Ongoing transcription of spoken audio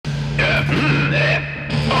From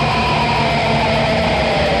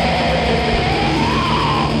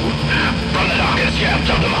the darkest depths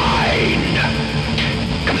of the mind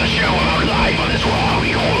comes a show about life on this world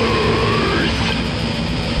we call Earth,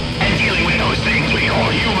 and dealing with those things we call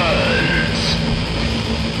humans,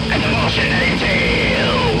 and the bullshit that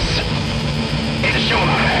entails. It's a show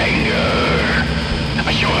about anger,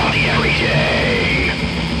 a show about the everyday.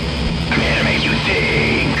 I'm here to make you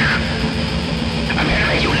think. I'm here to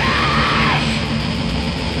make you laugh.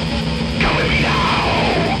 Come with me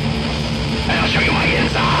now, and I'll show you my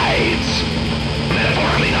insides.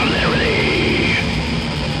 Metaphorically, not literally.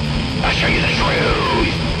 I'll show you the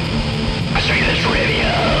truth. I'll show you the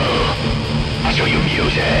trivial. I'll show you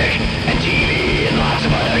music and TV and lots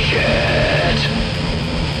of other shit.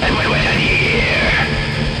 And when we're done here,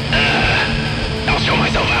 I'll show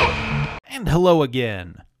myself out. And hello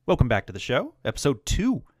again. Welcome back to the show, episode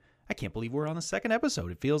 2. I can't believe we're on the second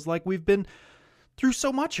episode. It feels like we've been through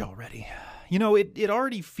so much already. You know, it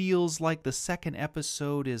already feels like the second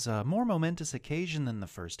episode is a more momentous occasion than the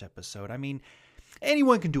first episode. I mean,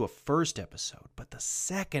 anyone can do a first episode, but the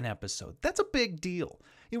second episode, that's a big deal.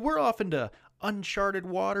 You know, we're off into uncharted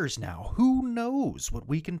waters now. Who knows what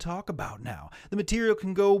we can talk about now? The material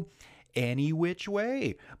can go any which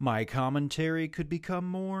way. My commentary could become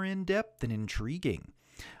more in-depth and intriguing.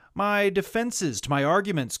 My defenses to my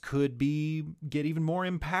arguments could get even more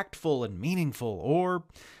impactful and meaningful, or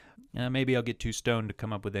maybe I'll get too stoned to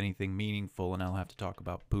come up with anything meaningful and I'll have to talk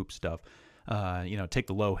about poop stuff. Take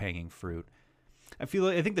the low-hanging fruit. I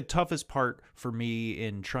think the toughest part for me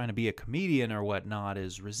in trying to be a comedian or whatnot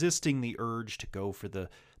is resisting the urge to go for the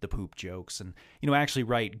poop jokes and, actually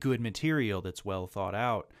write good material that's well thought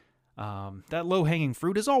out. That low-hanging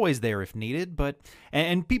fruit is always there if needed,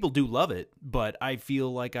 and people do love it, but I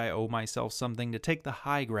feel like I owe myself something to take the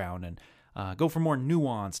high ground and go for more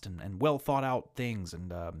nuanced and well-thought-out things,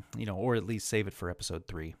 and or at least save it for episode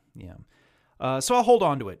 3. Yeah. So I'll hold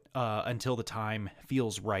on to it until the time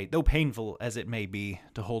feels right, though painful as it may be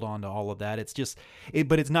to hold on to all of that.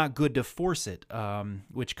 But it's not good to force it,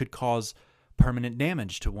 which could cause permanent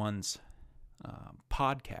damage to one's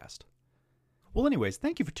podcast. Well, anyways,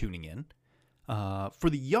 thank you for tuning in. For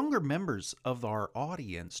the younger members of our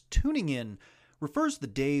audience, tuning in refers to the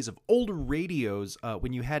days of older radios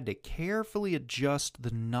when you had to carefully adjust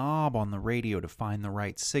the knob on the radio to find the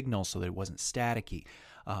right signal so that it wasn't staticky.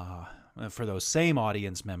 For those same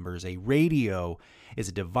audience members, a radio is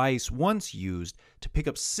a device once used to pick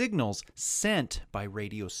up signals sent by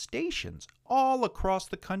radio stations all across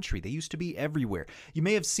the country. They used to be everywhere. You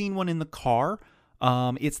may have seen one in the car.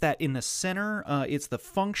 It's that in the center, it's the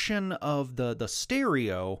function of the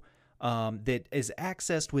stereo that is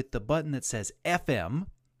accessed with the button that says FM.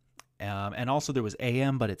 And also there was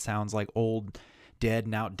AM, but it sounds like old, dead,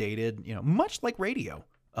 and outdated, much like radio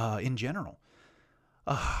in general.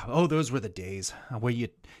 Those were the days where you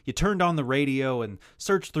turned on the radio and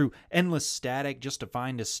searched through endless static just to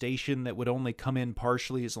find a station that would only come in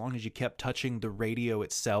partially as long as you kept touching the radio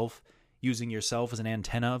itself, using yourself as an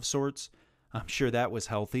antenna of sorts. I'm sure that was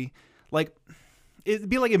healthy. It'd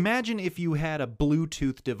be like, imagine if you had a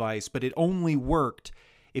Bluetooth device, but it only worked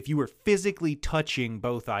if you were physically touching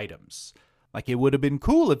both items. It would have been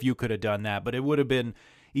cool if you could have done that, but it would have been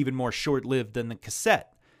even more short-lived than the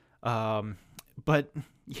cassette. But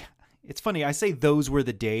yeah, it's funny. I say those were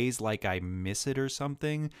the days like I miss it or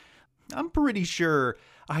something. I'm pretty sure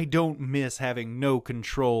I don't miss having no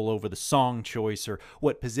control over the song choice or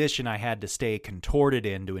what position I had to stay contorted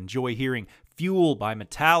in to enjoy hearing Fuel by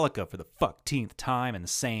Metallica for the 15th time in the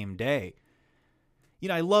same day.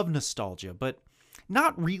 I love nostalgia, but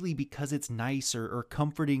not really because it's nice or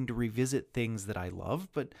comforting to revisit things that I love,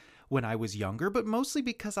 but when I was younger, but mostly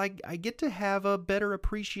because I get to have a better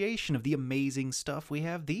appreciation of the amazing stuff we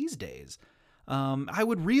have these days. I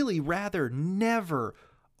would really rather never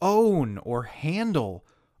own or handle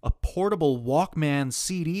a portable Walkman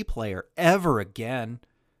CD player ever again.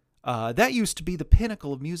 That used to be the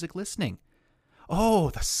pinnacle of music listening. Oh,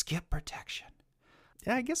 the skip protection.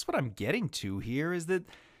 Yeah, I guess what I'm getting to here is that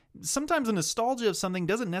sometimes the nostalgia of something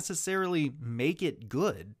doesn't necessarily make it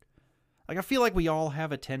good. I feel like we all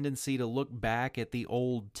have a tendency to look back at the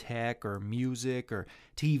old tech or music or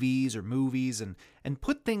TVs or movies and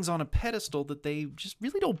put things on a pedestal that they just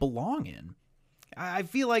really don't belong in. I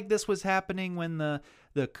feel like this was happening when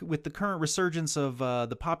with the current resurgence of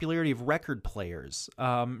the popularity of record players.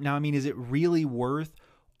 Now, I mean, is it really worth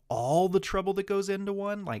all the trouble that goes into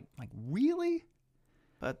one? Like really?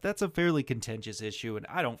 But that's a fairly contentious issue, and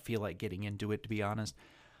I don't feel like getting into it, to be honest.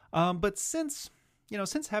 But since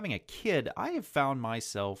having a kid, I have found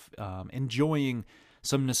myself enjoying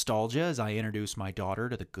some nostalgia as I introduce my daughter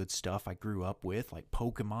to the good stuff I grew up with, like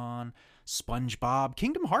Pokemon, SpongeBob,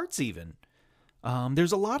 Kingdom Hearts even.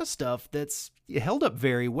 There's a lot of stuff that's held up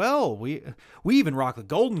very well. We even rock the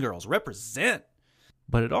Golden Girls, represent.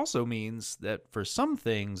 But it also means that for some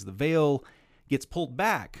things, the veil gets pulled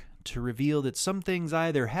back to reveal that some things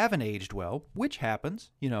either haven't aged well, which happens.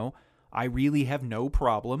 I really have no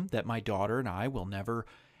problem that my daughter and I will never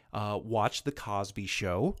watch The Cosby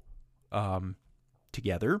Show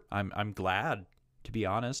together. I'm glad, to be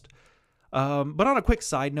honest. But on a quick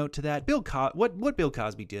side note to that, what Bill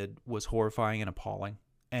Cosby did was horrifying and appalling.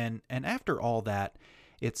 And after all that,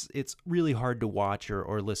 it's really hard to watch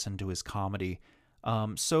or listen to his comedy.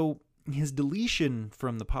 So his deletion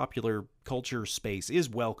from the popular culture space is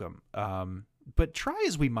welcome. But try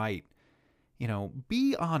as we might,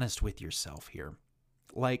 be honest with yourself here.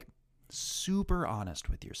 Like, super honest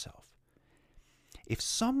with yourself. If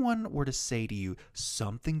someone were to say to you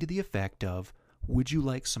something to the effect of, "Would you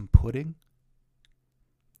like some pudding?"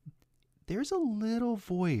 There's a little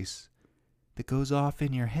voice that goes off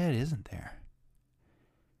in your head, isn't there?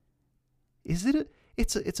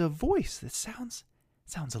 It's a voice that sounds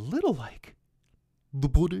a little like the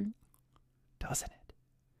pudding, doesn't it?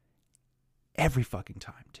 Every fucking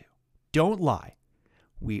time, too. Don't lie.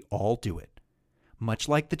 We all do it. Much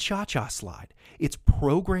like the cha-cha slide. It's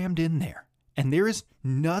programmed in there, and there is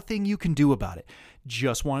nothing you can do about it.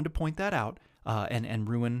 Just wanted to point that out and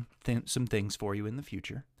ruin some things for you in the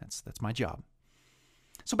future. That's my job.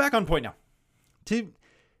 So back on point now. To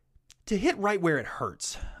hit right where it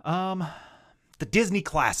hurts. The Disney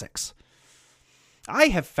classics. I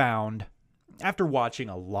have found, after watching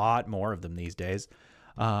a lot more of them these days,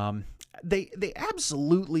 they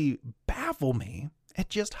absolutely baffle me at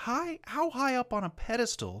just how high up on a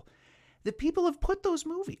pedestal that people have put those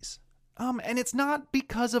movies. And it's not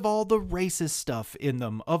because of all the racist stuff in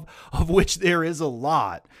them, of which there is a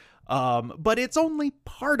lot. But it's only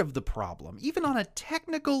part of the problem. Even on a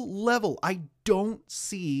technical level, I don't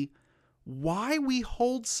see why we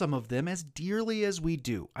hold some of them as dearly as we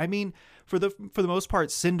do. I mean, for the most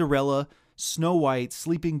part, Cinderella, Snow White,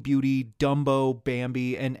 Sleeping Beauty, Dumbo,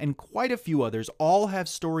 Bambi, and quite a few others all have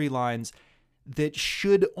storylines that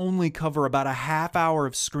should only cover about a half hour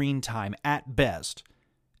of screen time at best.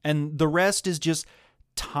 And the rest is just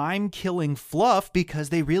time-killing fluff because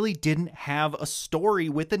they really didn't have a story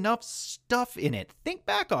with enough stuff in it. Think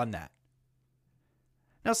back on that.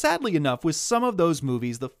 Now, sadly enough, with some of those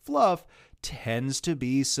movies, the fluff tends to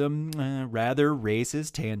be some rather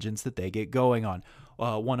racist tangents that they get going on.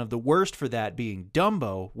 One of the worst for that being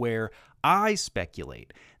Dumbo, where I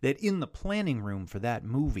speculate that in the planning room for that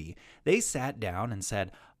movie, they sat down and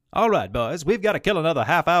said, "All right, boys, we've got to kill another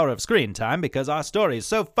half hour of screen time because our story is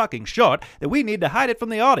so fucking short that we need to hide it from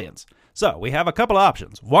the audience. So we have a couple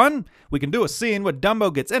options. One, we can do a scene where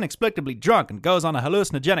Dumbo gets inexplicably drunk and goes on a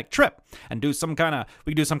hallucinogenic trip and we do some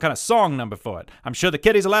kind of song number for it. I'm sure the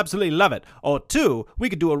kiddies will absolutely love it. Or two, we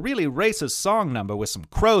could do a really racist song number with some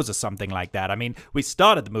crows or something like that. I mean, we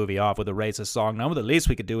started the movie off with a racist song number. The least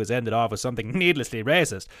we could do is end it off with something needlessly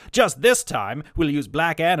racist. Just this time, we'll use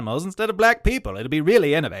black animals instead of black people. It'll be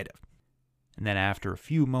really innovative." And then after a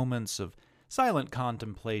few moments of silent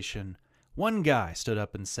contemplation, one guy stood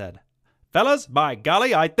up and said, "Fellas, by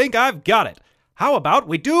golly, I think I've got it. How about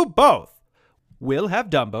we do both? We'll have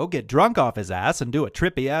Dumbo get drunk off his ass and do a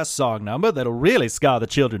trippy-ass song number that'll really scar the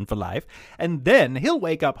children for life, and then he'll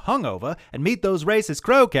wake up hungover and meet those racist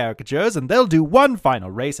crow caricatures, and they'll do one final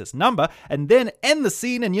racist number, and then end the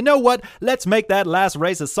scene, and you know what? Let's make that last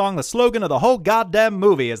racist song the slogan of the whole goddamn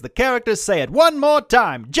movie as the characters say it one more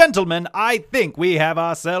time. Gentlemen, I think we have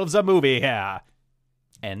ourselves a movie here."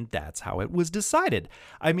 And that's how it was decided.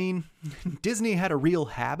 I mean, Disney had a real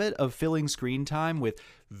habit of filling screen time with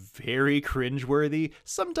very cringeworthy,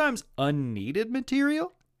 sometimes unneeded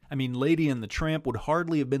material. I mean, Lady and the Tramp would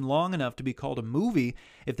hardly have been long enough to be called a movie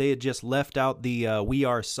if they had just left out the We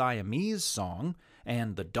Are Siamese song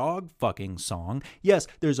and the dog fucking song. Yes,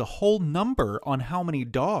 there's a whole number on how many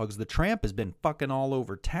dogs the Tramp has been fucking all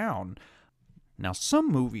over town. Now,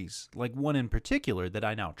 some movies, like one in particular that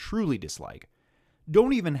I now truly dislike,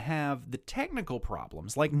 don't even have the technical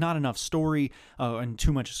problems, like not enough story and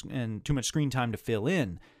too much screen time to fill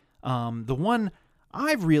in. The one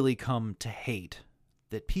I've really come to hate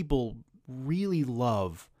that people really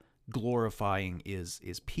love glorifying is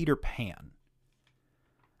Peter Pan.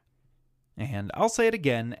 And I'll say it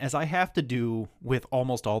again, as I have to do with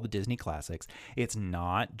almost all the Disney classics, it's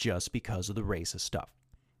not just because of the racist stuff.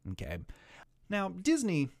 Okay? Now,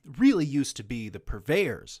 Disney really used to be the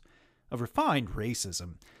purveyors of refined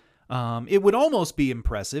racism. It would almost be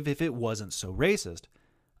impressive if it wasn't so racist.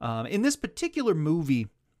 In this particular movie,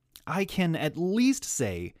 I can at least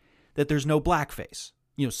say that there's no blackface.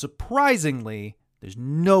 Surprisingly, there's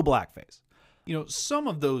no blackface. Some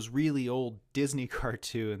of those really old Disney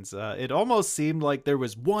cartoons, it almost seemed like there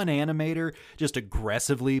was one animator just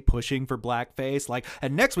aggressively pushing for blackface.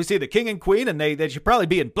 And next we see the king and queen, and they should probably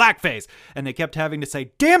be in blackface. And they kept having to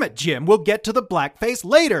say, damn it, Jim, we'll get to the blackface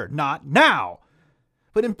later, not now.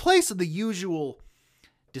 But in place of the usual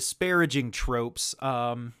disparaging tropes,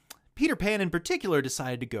 Peter Pan in particular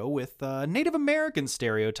decided to go with Native American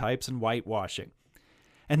stereotypes and whitewashing.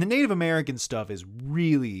 And the Native American stuff is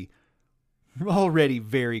really already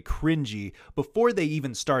very cringy before they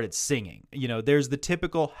even started singing. There's the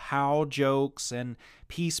typical how jokes and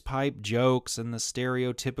peace pipe jokes and the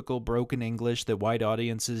stereotypical broken English that white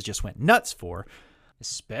audiences just went nuts for,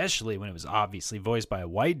 especially when it was obviously voiced by a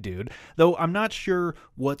white dude. Though I'm not sure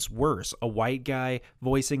what's worse, a white guy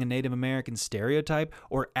voicing a Native American stereotype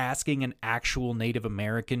or asking an actual Native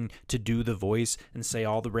American to do the voice and say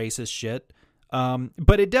all the racist shit.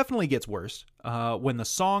 But it definitely gets worse when the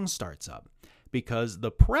song starts up, because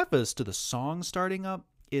the preface to the song starting up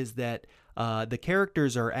is that the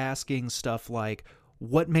characters are asking stuff like,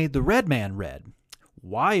 what made the red man red?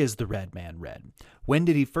 Why is the red man red? When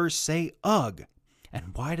did he first say ugh?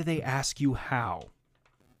 And why do they ask you how?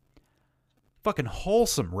 Fucking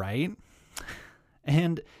wholesome, right?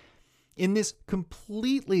 And in this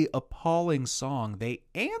completely appalling song, they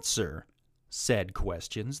answer said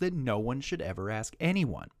questions that no one should ever ask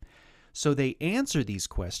anyone. So they answer these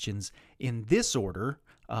questions in this order.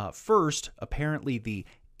 First, apparently the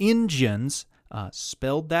Injuns,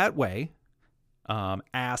 spelled that way,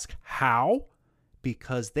 ask how,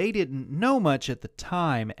 because they didn't know much at the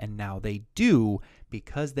time, and now they do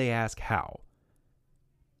because they ask how.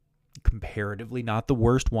 Comparatively not the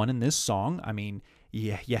worst one in this song. I mean,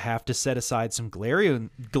 you have to set aside some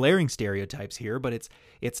glaring stereotypes here, but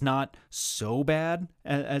it's not so bad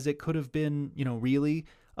as it could have been, really.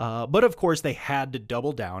 But of course, they had to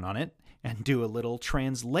double down on it and do a little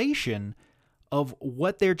translation of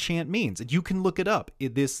what their chant means. And you can look it up.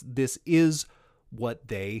 This is what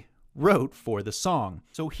they wrote for the song.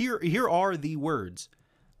 So here are the words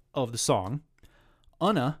of the song.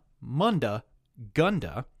 Unna, munda,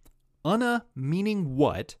 gunda. Unna meaning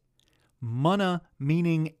what, munna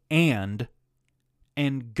meaning and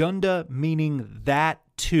gunda meaning that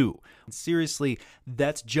too. Seriously,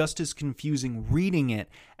 that's just as confusing reading it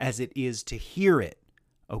as it is to hear it,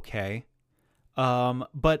 okay?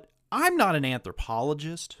 But I'm not an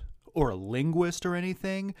anthropologist or a linguist or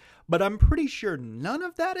anything, but I'm pretty sure none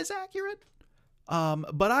of that is accurate.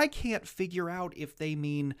 But I can't figure out if they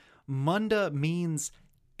mean munda means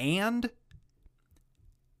and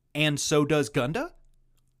so does gunda,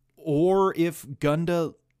 or if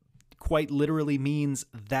gunda quite literally means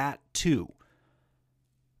that too.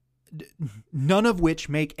 None of which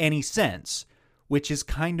make any sense, which is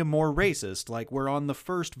kind of more racist. Like, we're on the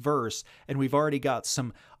first verse and we've already got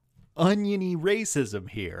some oniony racism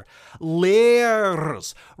here.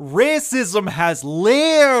 Layers. Racism has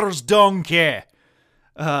layers, donkey.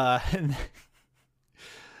 So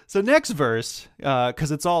next verse,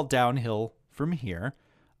 because it's all downhill from here.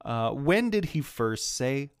 When did he first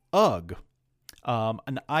say ugh?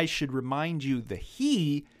 And I should remind you, the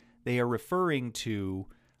he they are referring to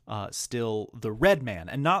still the red man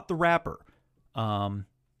and not the rapper. And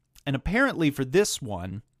apparently for this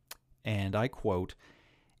one, and I quote,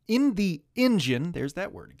 in the Injun, there's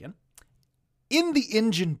that word again, in the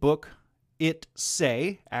Injun book, it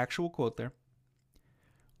say, actual quote there,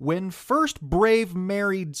 when first brave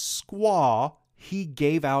married squaw, he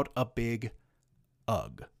gave out a big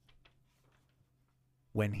ugh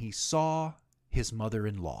when he saw his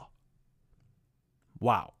mother-in-law.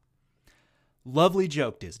 Wow. Lovely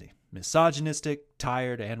joke, Disney. Misogynistic,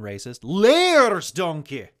 tired, and racist. Layers,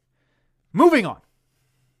 donkey! Moving on.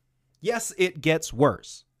 Yes, it gets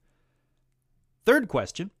worse. Third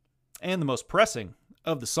question, and the most pressing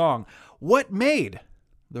of the song. What made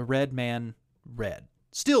the red man red?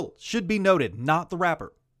 Still should be noted, not the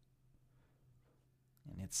rapper.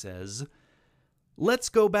 And it says, let's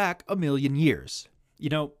go back a million years.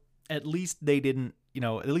 At least they didn't,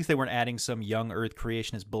 at least they weren't adding some young earth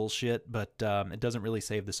creationist bullshit, but it doesn't really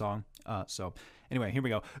save the song. So anyway, here we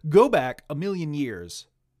go. Go back a million years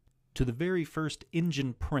to the very first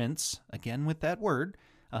Injun prince, again with that word.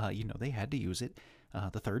 They had to use it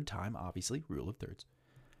the third time, obviously, rule of thirds.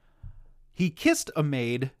 He kissed a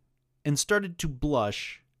maid and started to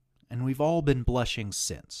blush, and we've all been blushing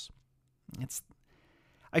since.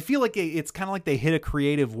 I feel like it's kind of like they hit a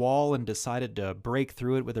creative wall and decided to break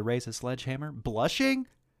through it with a racist sledgehammer. Blushing?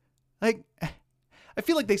 Like, I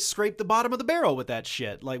feel like they scraped the bottom of the barrel with that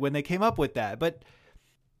shit, like when they came up with that. But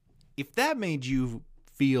if that made you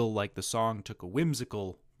feel like the song took a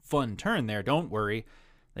whimsical, fun turn there, don't worry.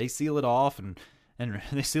 They seal it off and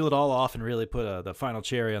they seal it all off and really put the final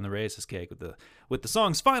cherry on the racist cake with the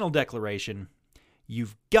song's final declaration.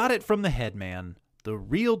 You've got it from the head man, the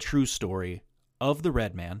real true story of the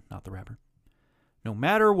red man, not the rapper. No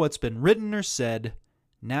matter what's been written or said,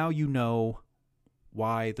 now you know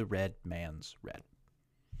why the red man's red.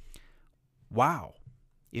 Wow.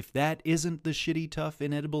 If that isn't the shitty, tough,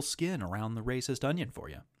 inedible skin around the racist onion for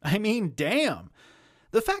you. I mean, damn.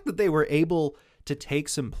 The fact that they were able to take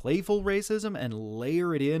some playful racism and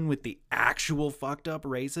layer it in with the actual fucked up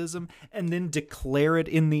racism and then declare it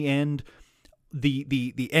in the end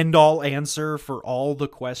the end-all answer for all the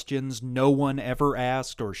questions no one ever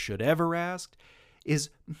asked or should ever ask is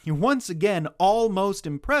once again almost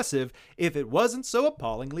impressive if it wasn't so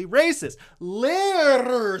appallingly racist.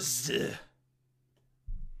 Layers!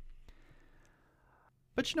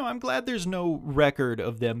 But, I'm glad there's no record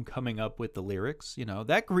of them coming up with the lyrics.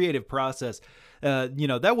 That creative process,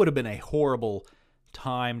 that would have been a horrible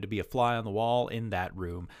time to be a fly on the wall in that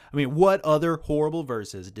room. I mean, what other horrible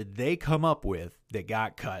verses did they come up with that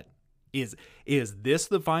got cut? Is this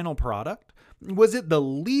the final product? Was it the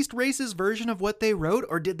least racist version of what they wrote,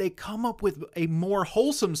 or did they come up with a more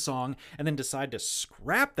wholesome song and then decide to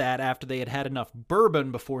scrap that after they had had enough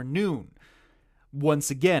bourbon before noon?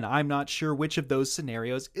 Once again, I'm not sure which of those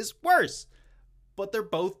scenarios is worse, but they're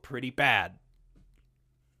both pretty bad.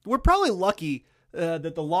 We're probably lucky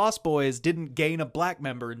that the Lost Boys didn't gain a black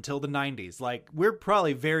member until the 90s. We're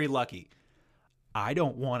probably very lucky. I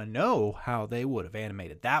don't want to know how they would have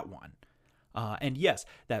animated that one. And yes,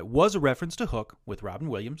 that was a reference to Hook with Robin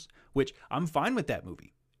Williams, which I'm fine with that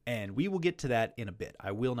movie. And we will get to that in a bit.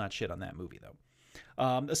 I will not shit on that movie,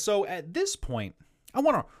 though. So at this point, I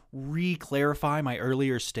want to re-clarify my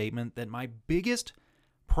earlier statement that my biggest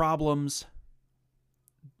problems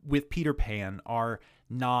with Peter Pan are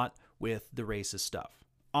not with the racist stuff.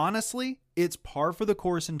 Honestly, it's par for the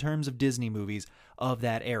course in terms of Disney movies of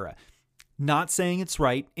that era. Not saying it's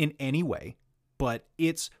right in any way, but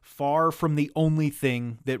it's far from the only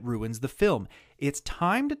thing that ruins the film. It's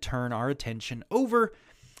time to turn our attention over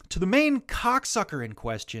to the main cocksucker in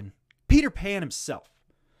question, Peter Pan himself.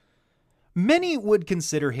 Many would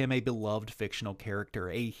consider him a beloved fictional character,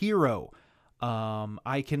 a hero.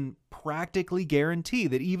 I can practically guarantee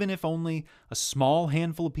that even if only a small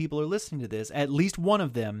handful of people are listening to this, at least one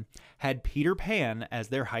of them had Peter Pan as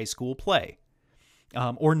their high school play,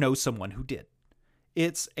 or know someone who did.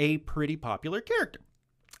 It's a pretty popular character.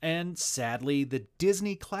 And sadly, the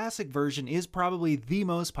Disney classic version is probably the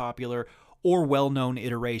most popular or well-known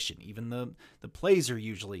iteration. Even the plays are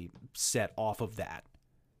usually set off of that.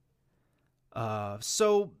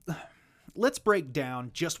 So let's break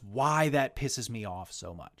down just why that pisses me off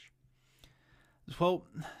so much. Well,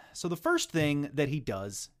 so the first thing that he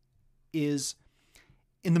does is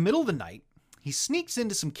in the middle of the night, he sneaks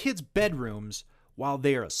into some kids' bedrooms while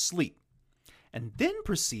they're asleep and then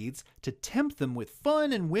proceeds to tempt them with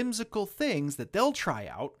fun and whimsical things that they'll try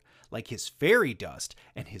out, like his fairy dust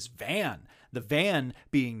and his van, the van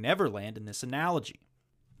being Neverland in this analogy.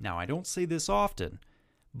 Now, I don't say this often,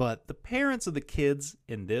 but the parents of the kids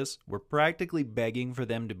in this were practically begging for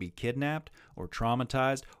them to be kidnapped or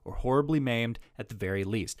traumatized or horribly maimed at the very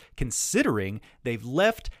least, considering they've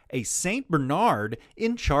left a Saint Bernard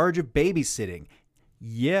in charge of babysitting.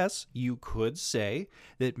 Yes, you could say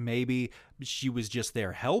that maybe she was just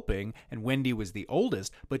there helping and Wendy was the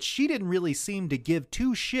oldest, but she didn't really seem to give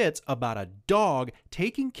two shits about a dog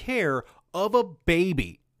taking care of a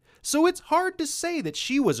baby. So it's hard to say that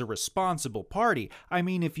she was a responsible party. I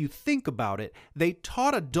mean, if you think about it, they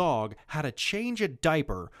taught a dog how to change a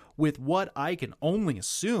diaper with what I can only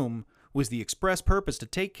assume was the express purpose to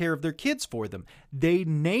take care of their kids for them. They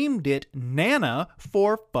named it Nana,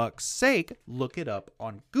 for fuck's sake. Look it up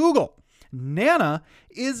on Google. Nana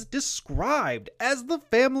is described as the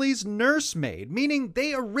family's nursemaid, meaning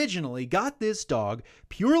they originally got this dog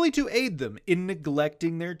purely to aid them in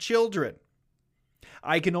neglecting their children.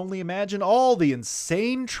 I can only imagine all the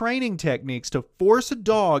insane training techniques to force a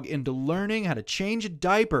dog into learning how to change a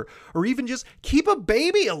diaper or even just keep a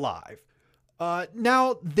baby alive.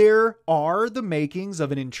 Now, there are the makings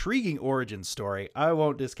of an intriguing origin story. I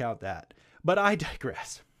won't discount that, but I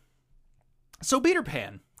digress. So Peter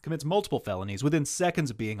Pan commits multiple felonies within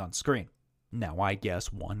seconds of being on screen. Now, I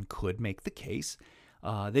guess one could make the case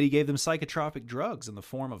that he gave them psychotropic drugs in the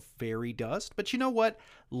form of fairy dust. But you know what?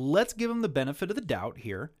 Let's give him the benefit of the doubt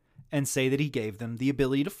here and say that he gave them the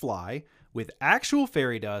ability to fly with actual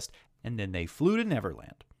fairy dust and then they flew to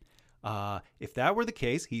Neverland. If that were the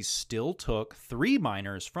case, he still took 3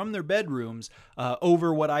 minors from their bedrooms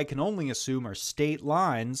over what I can only assume are state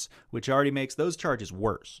lines, which already makes those charges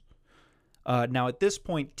worse. Now, at this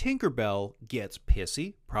point, Tinkerbell gets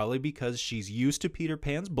pissy, probably because she's used to Peter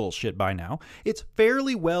Pan's bullshit by now. It's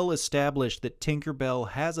fairly well established that Tinkerbell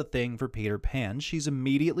has a thing for Peter Pan. She's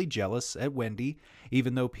immediately jealous at Wendy,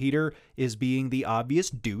 even though Peter is being the obvious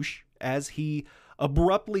douche, as he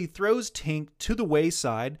abruptly throws Tink to the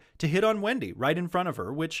wayside to hit on Wendy right in front of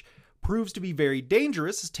her, which proves to be very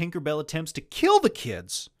dangerous as Tinkerbell attempts to kill the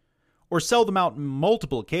kids or sell them out on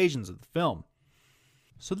multiple occasions of the film.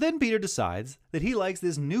 So then Peter decides that he likes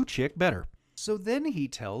this new chick better. So then he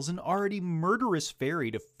tells an already murderous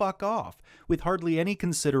fairy to fuck off with hardly any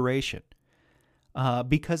consideration.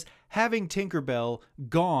 Because having Tinkerbell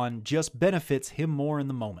gone just benefits him more in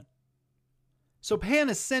the moment. So Pan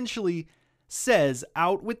essentially says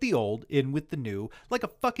out with the old, in with the new, like a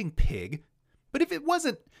fucking pig. But if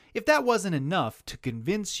that wasn't enough to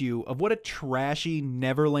convince you of what a trashy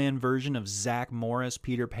Neverland version of Zach Morris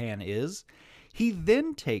Peter Pan is, he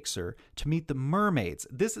then takes her to meet the mermaids.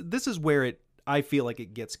 This is where I feel like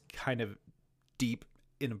it gets kind of deep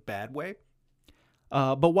in a bad way.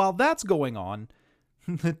 But while that's going on,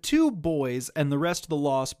 the 2 boys and the rest of the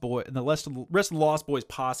Lost Boys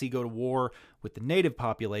posse go to war with the native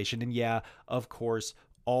population. And yeah, of course,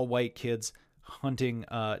 all white kids hunting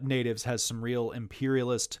natives has some real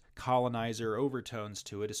imperialist colonizer overtones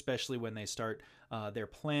to it, especially when they start their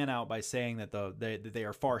plan out by saying that they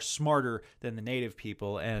are far smarter than the native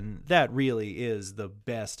people. And that really is the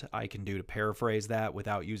best I can do to paraphrase that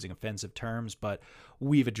without using offensive terms. But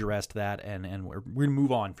we've addressed that, and we're going to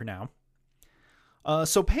move on for now.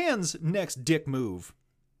 So Pan's next dick move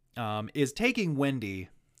is taking Wendy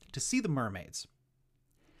to see the mermaids.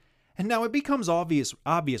 And now it becomes obvious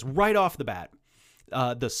right off the bat.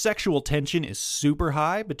 The sexual tension is super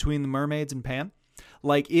high between the mermaids and Pan.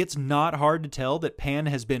 Like, it's not hard to tell that Pan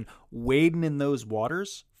has been wading in those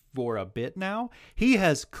waters for a bit now. He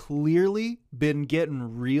has clearly been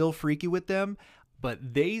getting real freaky with them,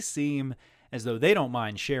 but they seem as though they don't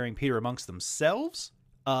mind sharing Peter amongst themselves.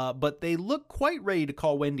 But they look quite ready to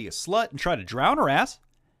call Wendy a slut and try to drown her ass.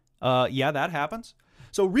 Yeah, that happens.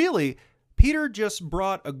 So really, Peter just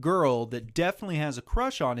brought a girl that definitely has a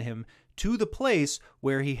crush on him to the place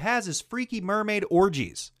where he has his freaky mermaid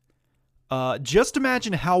orgies. Just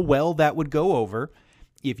imagine how well that would go over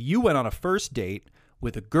if you went on a first date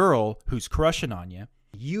with a girl who's crushing on you.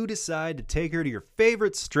 You decide to take her to your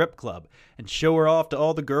favorite strip club and show her off to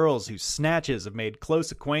all the girls whose snatches have made close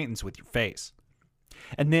acquaintance with your face.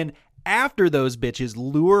 And then after those bitches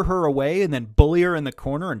lure her away and then bully her in the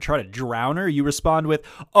corner and try to drown her, you respond with,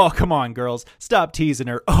 "Oh, come on, girls. Stop teasing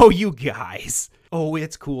her. Oh, you guys. Oh,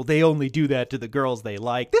 it's cool. They only do that to the girls they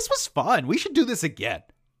like. This was fun. We should do this again."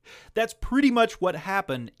 That's pretty much what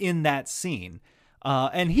happened in that scene.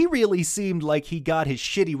 And he really seemed like he got his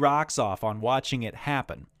shitty rocks off on watching it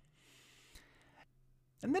happen.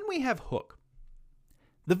 And then we have Hook,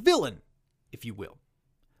 the villain, if you will.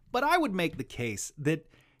 But I would make the case that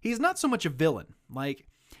he's not so much a villain. Like,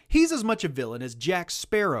 he's as much a villain as Jack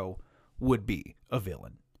Sparrow would be a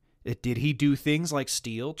villain. Did he do things like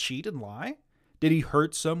steal, cheat, and lie? Did he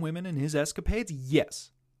hurt some women in his escapades?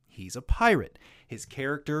 Yes. He's a pirate. His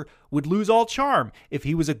character would lose all charm if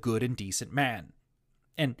he was a good and decent man.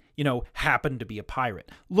 And, happened to be a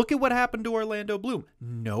pirate. Look at what happened to Orlando Bloom.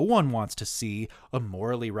 No one wants to see a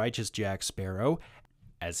morally righteous Jack Sparrow,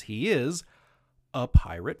 as he is a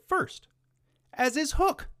pirate first. As is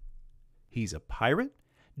Hook. He's a pirate,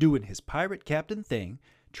 doing his pirate captain thing,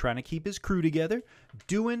 trying to keep his crew together,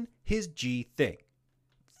 doing his G thing.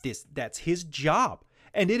 That's his job.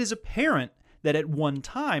 And it is apparent that at one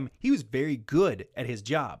time he was very good at his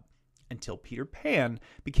job, until Peter Pan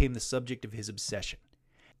became the subject of his obsession.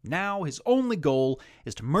 Now his only goal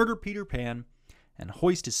is to murder Peter Pan and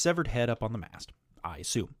hoist his severed head up on the mast, I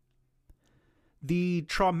assume. The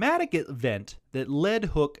traumatic event that led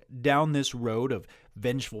Hook down this road of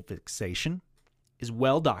vengeful fixation is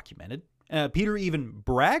well documented. Peter even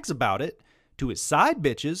brags about it to his side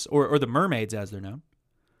bitches, or the mermaids as they're known.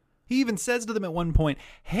 He even says to them at one point,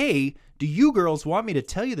 "Hey, do you girls want me to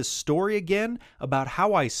tell you the story again about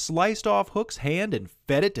how I sliced off Hook's hand and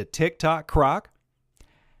fed it to TikTok Croc?"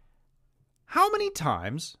 How many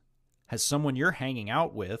times has someone you're hanging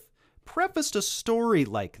out with prefaced a story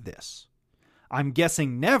like this? I'm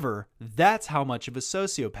guessing never. That's how much of a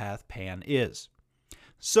sociopath Pan is.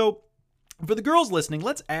 So, for the girls listening,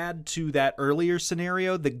 let's add to that earlier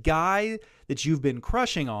scenario. The guy that you've been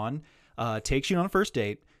crushing on takes you on a first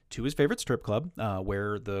date to his favorite strip club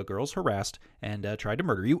where the girls harassed and tried to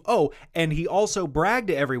murder you. Oh, and he also bragged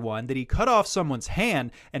to everyone that he cut off someone's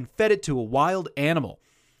hand and fed it to a wild animal.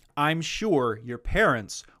 I'm sure your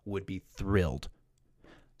parents would be thrilled.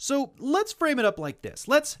 So let's frame it up like this.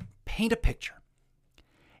 Let's paint a picture.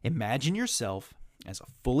 Imagine yourself as a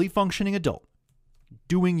fully functioning adult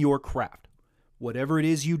doing your craft. Whatever it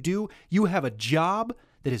is you do, you have a job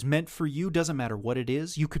that is meant for you. Doesn't matter what it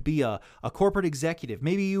is. You could be a corporate executive.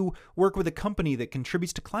 Maybe you work with a company that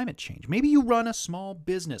contributes to climate change. Maybe you run a small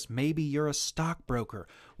business. Maybe you're a stockbroker.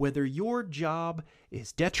 Whether your job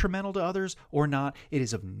is detrimental to others or not, it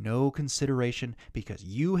is of no consideration because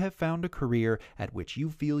you have found a career at which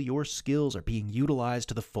you feel your skills are being utilized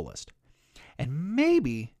to the fullest. And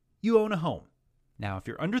maybe you own a home. Now, if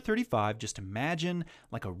you're under 35, just imagine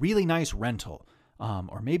like a really nice rental.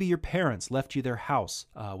 Or maybe your parents left you their house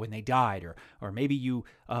when they died, or maybe you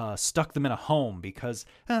stuck them in a home because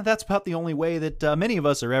that's about the only way that many of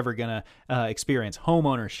us are ever going to experience home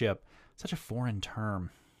ownership. Such a foreign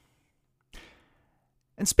term.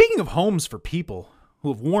 And speaking of homes for people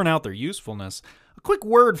who have worn out their usefulness, a quick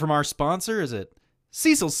word from our sponsor is at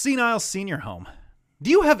Cecil's Senile Senior Home.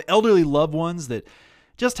 Do you have elderly loved ones that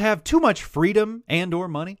just have too much freedom and or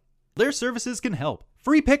money? Their services can help.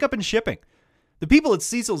 Free pickup and shipping. The people at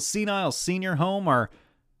Cecil's Senile Senior Home are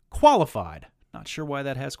qualified, not sure why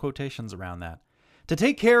that has quotations around that, to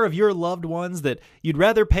take care of your loved ones that you'd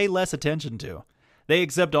rather pay less attention to. They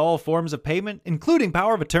accept all forms of payment, including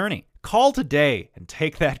power of attorney. Call today and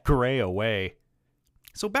take that gray away.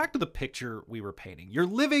 So back to the picture we were painting. You're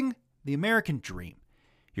living the American dream.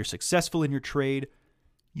 You're successful in your trade.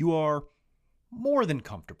 You are more than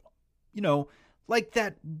comfortable. You know, like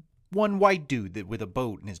that one white dude with a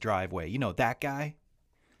boat in his driveway. You know, that guy.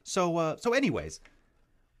 So anyways,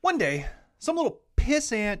 one day, some little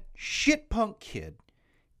pissant, shit-punk kid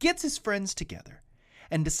gets his friends together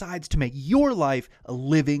and decides to make your life a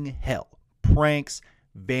living hell. Pranks,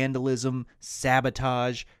 vandalism,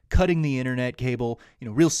 sabotage, cutting the internet cable,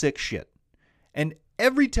 real sick shit. And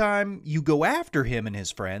every time you go after him and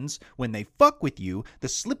his friends, when they fuck with you, the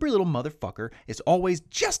slippery little motherfucker is always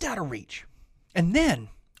just out of reach. And then,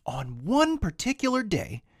 on one particular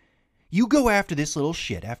day, you go after this little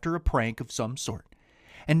shit after a prank of some sort.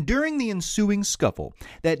 And during the ensuing scuffle,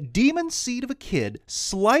 that demon seed of a kid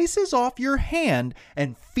slices off your hand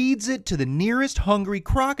and feeds it to the nearest hungry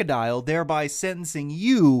crocodile, thereby sentencing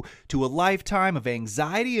you to a lifetime of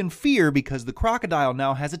anxiety and fear because the crocodile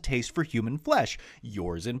now has a taste for human flesh,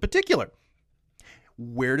 yours in particular.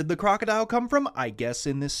 Where did the crocodile come from? I guess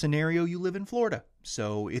in this scenario you live in Florida,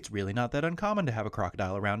 so it's really not that uncommon to have a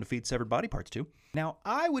crocodile around to feed severed body parts to. Now,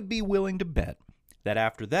 I would be willing to bet that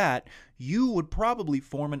after that, you would probably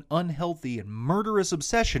form an unhealthy and murderous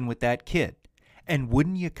obsession with that kid. And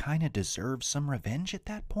wouldn't you kind of deserve some revenge at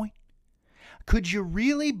that point? Could you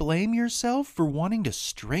really blame yourself for wanting to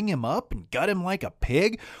string him up and gut him like a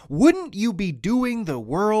pig? Wouldn't you be doing the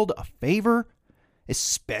world a favor?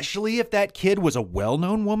 Especially if that kid was a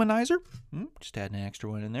well-known womanizer? Just add an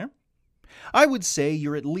extra one in there. I would say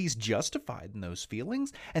you're at least justified in those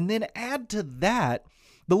feelings, and then add to that,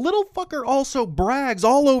 the little fucker also brags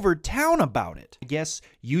all over town about it. I guess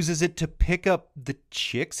uses it to pick up the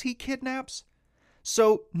chicks he kidnaps.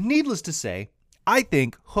 So, needless to say, I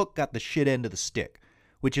think Hook got the shit end of the stick,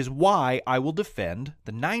 which is why I will defend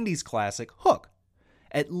the 90s classic Hook.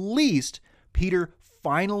 At least Peter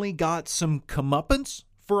finally got some comeuppance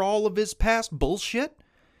for all of his past bullshit.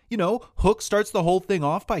 Hook starts the whole thing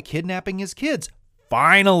off by kidnapping his kids.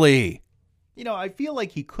 Finally! I feel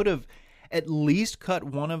like he could have at least cut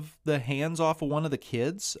one of the hands off of one of the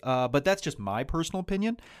kids, but that's just my personal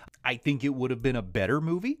opinion. I think it would have been a better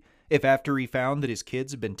movie if after he found that his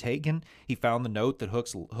kids had been taken, he found the note that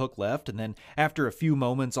Hook left, and then after a few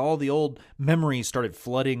moments, all the old memories started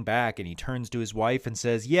flooding back, and he turns to his wife and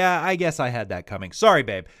says, "Yeah, I guess I had that coming. Sorry,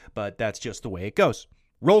 babe, but that's just the way it goes."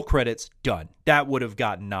 Roll credits, done. That would have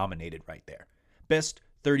gotten nominated right there. Best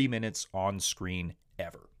 30 minutes on screen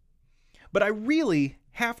ever. But I really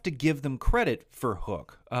have to give them credit for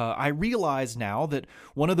Hook. I realize now that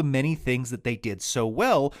one of the many things that they did so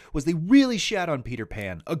well was they really shat on Peter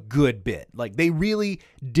Pan a good bit. Like, they really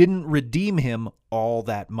didn't redeem him all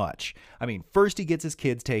that much. I mean, first he gets his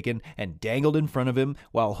kids taken and dangled in front of him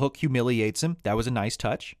while Hook humiliates him. That was a nice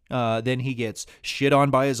touch. Then he gets shit on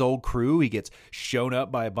by his old crew. He gets shown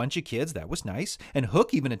up by a bunch of kids. That was nice. And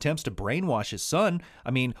Hook even attempts to brainwash his son.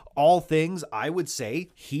 I mean, all things I would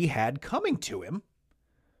say he had coming to him.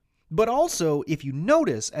 But also, if you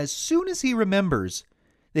notice, as soon as he remembers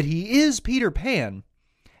that he is Peter Pan,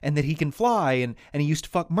 and that he can fly and he used to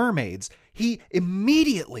fuck mermaids, he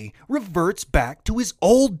immediately reverts back to his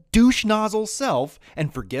old douche nozzle self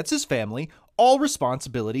and forgets his family, all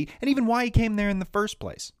responsibility, and even why he came there in the first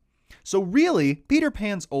place. So really, Peter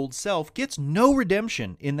Pan's old self gets no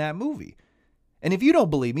redemption in that movie. And if you don't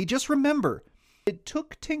believe me, just remember, it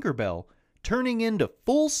took Tinkerbell turning into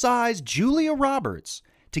full-size Julia Roberts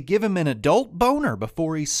to give him an adult boner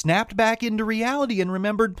before he snapped back into reality and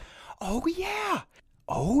remembered, oh yeah,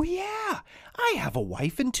 I have a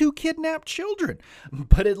wife and 2 kidnapped children.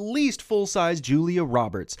 But at least full-size Julia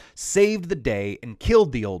Roberts saved the day and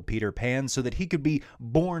killed the old Peter Pan so that he could be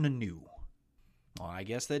born anew. Well, I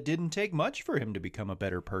guess that didn't take much for him to become a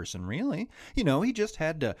better person, really. You know, he just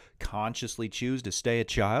had to consciously choose to stay a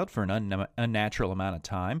child for an unnatural amount of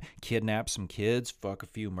time, kidnap some kids, fuck a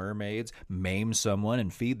few mermaids, maim someone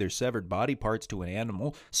and feed their severed body parts to an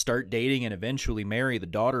animal, start dating and eventually marry the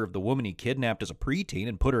daughter of the woman he kidnapped as a preteen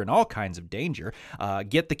and put her in all kinds of danger,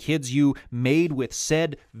 get the kids you made with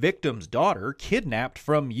said victim's daughter kidnapped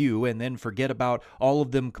from you and then forget about all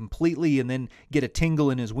of them completely and then get a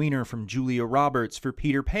tingle in his wiener from Julia Roberts for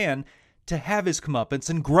Peter Pan to have his comeuppance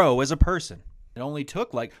and grow as a person. It only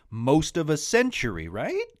took like most of a century,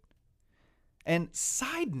 right? And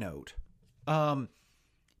side note,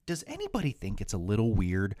 does anybody think it's a little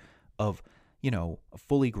weird of, a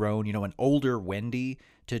fully grown, an older Wendy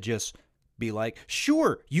to just be like,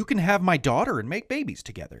 sure, you can have my daughter and make babies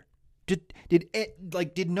together?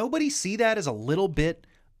 Did nobody see that as a little bit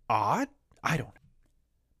odd? I don't know.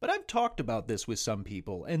 But I've talked about this with some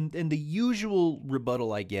people, and the usual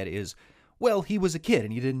rebuttal I get is, well, he was a kid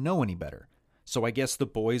and he didn't know any better. So I guess the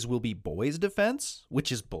boys will be boys' defense,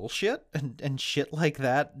 which is bullshit, and shit like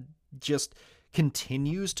that just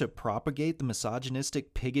continues to propagate the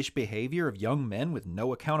misogynistic, piggish behavior of young men with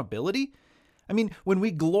no accountability. I mean, when we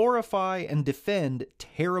glorify and defend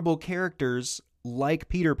terrible characters like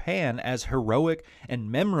Peter Pan as heroic and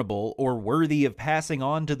memorable or worthy of passing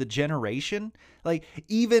on to the generation, like,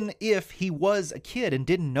 even if he was a kid and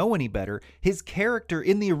didn't know any better, his character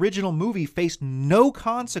in the original movie faced no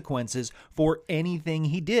consequences for anything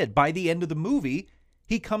he did. By the end of the movie,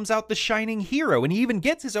 he comes out the shining hero and he even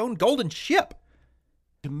gets his own golden ship.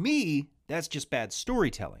 To me, that's just bad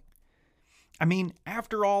storytelling. I mean,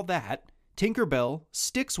 after all that, Tinkerbell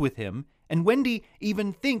sticks with him, and Wendy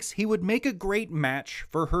even thinks he would make a great match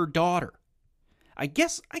for her daughter. I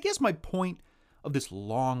guess my point of this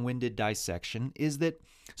long-winded dissection is that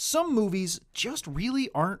some movies just really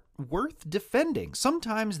aren't worth defending.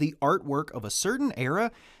 Sometimes the artwork of a certain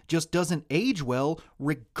era just doesn't age well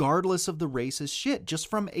regardless of the racist shit. Just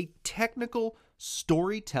from a technical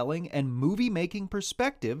storytelling and movie-making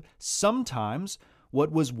perspective, sometimes what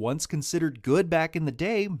was once considered good back in the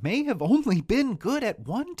day may have only been good at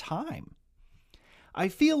one time. I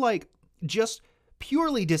feel like just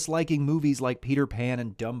purely disliking movies like Peter Pan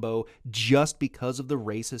and Dumbo just because of the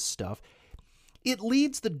racist stuff, it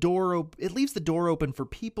leaves the door open for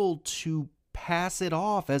people to pass it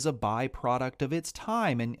off as a byproduct of its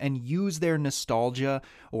time and use their nostalgia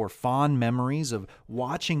or fond memories of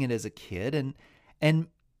watching it as a kid and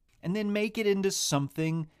then make it into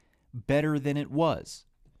something better than it was.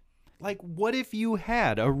 Like, what if you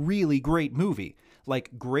had a really great movie,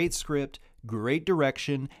 like great script, great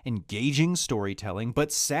direction, engaging storytelling,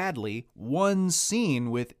 but sadly, one scene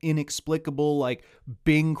with inexplicable, like,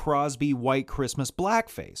 Bing Crosby White Christmas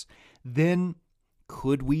blackface? Then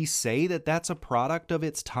could we say that that's a product of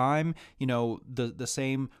its time? The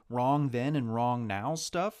same wrong then and wrong now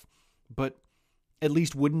stuff? But at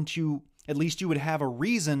least you would have a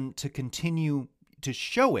reason to continue to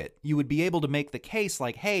show it. You would be able to make the case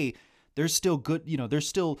like, hey, there's still good, there's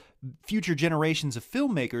still future generations of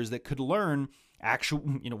filmmakers that could learn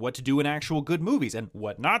what to do in actual good movies and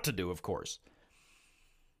what not to do, of course.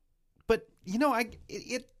 But,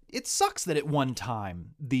 it sucks that at one time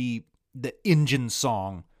the Injun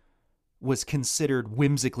song was considered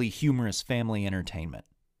whimsically humorous family entertainment.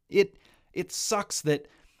 It sucks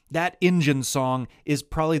that Injun song is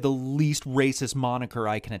probably the least racist moniker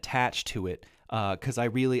I can attach to it. Because I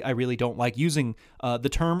really don't like using the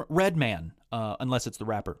term red man, unless it's the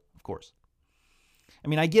rapper, of course. I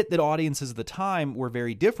mean, I get that audiences at the time were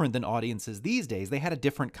very different than audiences these days. They had a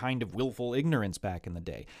different kind of willful ignorance back in the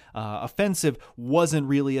day. Offensive wasn't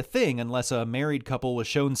really a thing unless a married couple was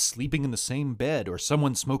shown sleeping in the same bed or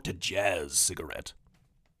someone smoked a jazz cigarette.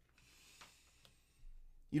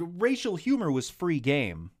 Racial humor was free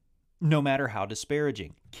game, no matter how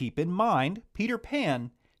disparaging. Keep in mind, Peter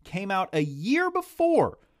Pan came out a year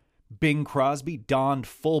before Bing Crosby donned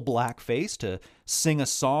full blackface to sing a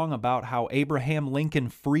song about how Abraham Lincoln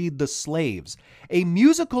freed the slaves, a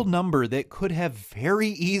musical number that could have very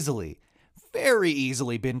easily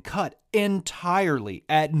been cut entirely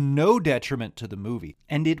at no detriment to the movie.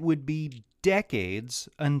 And it would be decades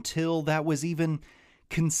until that was even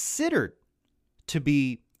considered to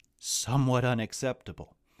be somewhat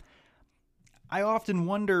unacceptable. I often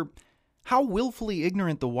wonder how willfully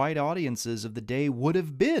ignorant the white audiences of the day would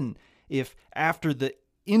have been if, after the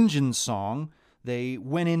Injun song, they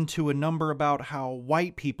went into a number about how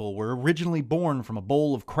white people were originally born from a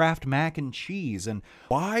bowl of Kraft mac and cheese. And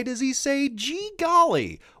why does he say, gee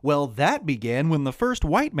golly? Well, that began when the first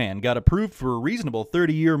white man got approved for a reasonable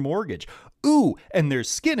 30-year mortgage. Ooh, and their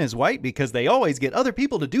skin is white because they always get other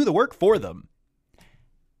people to do the work for them.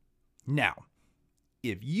 Now,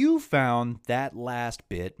 if you found that last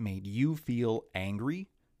bit made you feel angry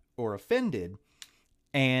or offended,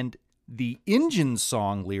 and the Injun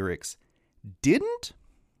song lyrics didn't,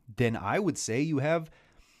 then I would say you have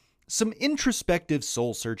some introspective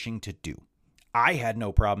soul searching to do. I had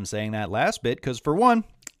no problem saying that last bit because, for one,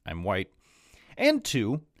 I'm white, and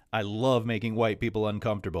two, I love making white people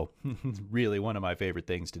uncomfortable. It's really one of my favorite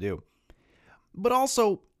things to do. But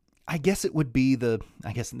also, I guess this would be the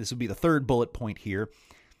third bullet point here.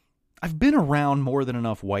 I've been around more than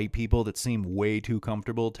enough white people that seem way too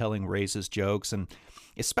comfortable telling racist jokes and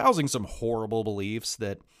espousing some horrible beliefs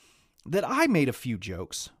that I made a few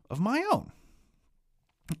jokes of my own.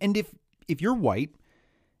 And if you're white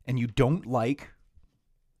and you don't like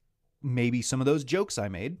maybe some of those jokes I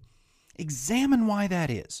made, examine why that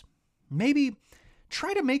is. Maybe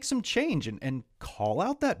try to make some change and call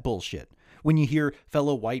out that bullshit when you hear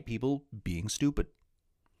fellow white people being stupid.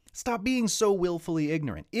 Stop being so willfully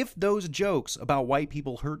ignorant. If those jokes about white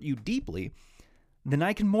people hurt you deeply, then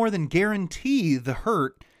I can more than guarantee the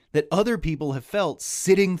hurt that other people have felt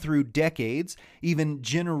sitting through decades, even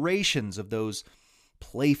generations of those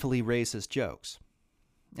playfully racist jokes.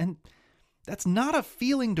 And that's not a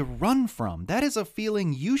feeling to run from. That is a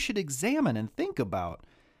feeling you should examine and think about.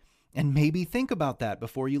 And maybe think about that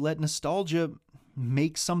before you let nostalgia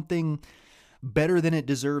make something better than it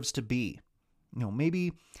deserves to be.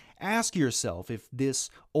 Maybe ask yourself if this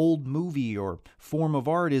old movie or form of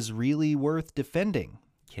art is really worth defending.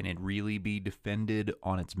 Can it really be defended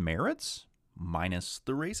on its merits, minus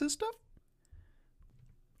the racist stuff?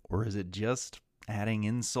 Or is it just adding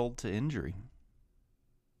insult to injury?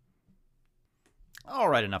 All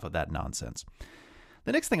right, enough of that nonsense.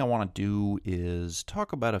 The next thing I want to do is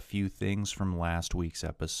talk about a few things from last week's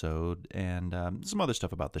episode and some other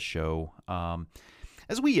stuff about the show.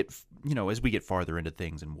 As we get farther into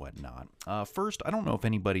things and whatnot. First, I don't know if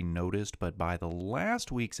anybody noticed, but by the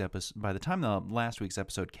time the last week's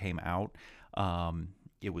episode came out,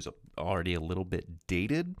 it was already a little bit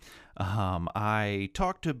dated. I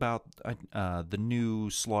talked about the new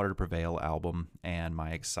Slaughter to Prevail album and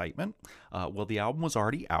my excitement. Well, the album was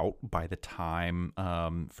already out by the time,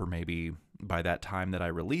 by that time that I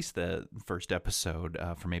released the first episode,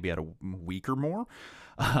 for maybe a week or more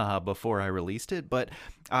before I released it. But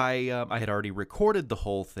I had already recorded the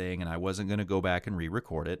whole thing, and I wasn't going to go back and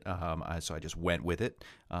re-record it. So I just went with it,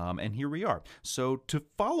 and here we are. So to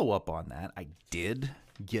follow up on that, I did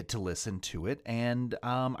get to listen to it, and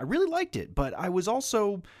I really liked it. But I was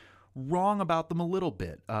also wrong about them a little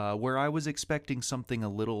bit, where I was expecting something a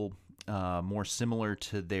little more similar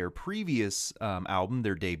to their previous album,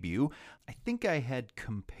 their debut. I think I had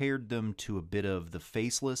compared them to a bit of The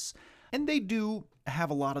Faceless, and they do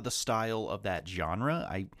have a lot of the style of that genre.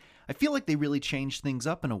 I feel like they really changed things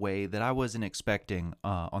up in a way that I wasn't expecting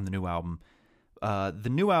on the new album. The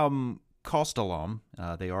new album, Kostalom,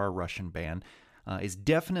 they are a Russian band, is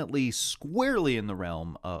definitely squarely in the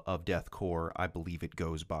realm of deathcore, I believe it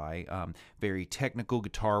goes by. Very technical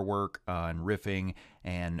guitar work and riffing,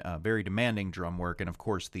 and very demanding drum work, and of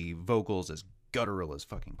course the vocals as guttural as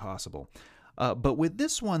fucking possible. But with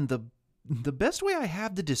this one, the best way I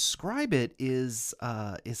have to describe it is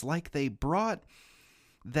like they brought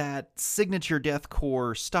that signature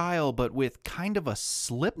deathcore style, but with kind of a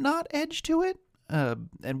Slipknot edge to it.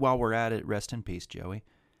 And while we're at it, rest in peace, Joey.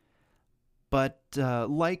 But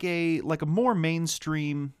like a more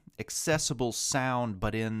mainstream, accessible sound,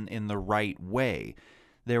 but in the right way.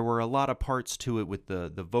 There were a lot of parts to it with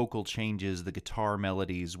the vocal changes, the guitar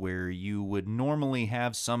melodies, where you would normally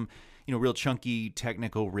have some, real chunky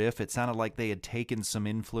technical riff. It sounded like they had taken some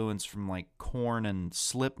influence from like Korn and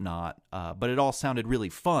Slipknot, but it all sounded really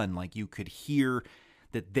fun. Like you could hear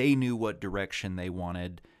that they knew what direction they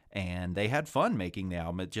wanted, and they had fun making the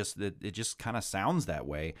album. It just kind of sounds that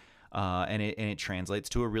way. and it translates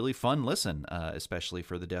to a really fun listen, especially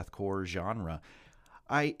for the deathcore genre.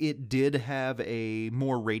 It did have a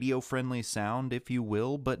more radio-friendly sound, if you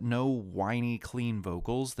will, but no whiny, clean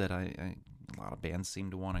vocals that a lot of bands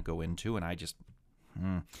seem to want to go into, and I just...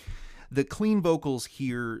 The clean vocals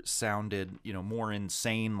here sounded, more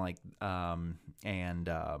insane, and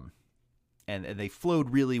they flowed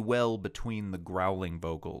really well between the growling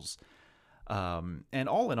vocals. And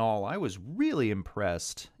all in all, I was really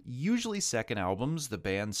impressed. Usually second albums, the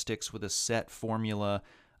band sticks with a set formula.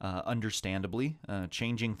 Understandably,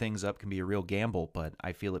 changing things up can be a real gamble, but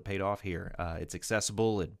I feel it paid off here. It's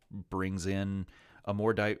accessible. It brings in a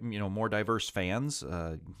more diverse fans.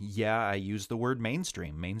 I use the word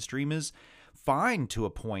mainstream. Mainstream is fine to a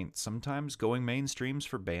point. Sometimes going mainstreams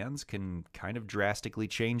for bands can kind of drastically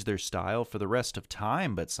change their style for the rest of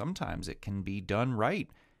time, but sometimes it can be done right,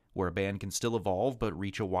 where a band can still evolve but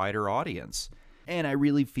reach a wider audience. And I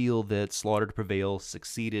really feel that Slaughter to Prevail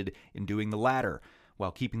succeeded in doing the latter,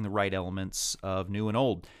 while keeping the right elements of new and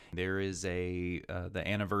old. There is the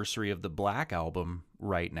anniversary of the Black album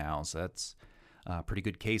right now, so that's a pretty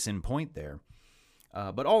good case in point there.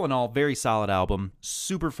 But all in all, very solid album,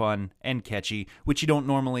 super fun and catchy, which you don't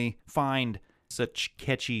normally find such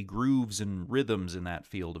catchy grooves and rhythms in that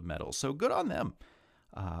field of metal. So good on them.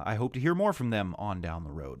 I hope to hear more from them on down the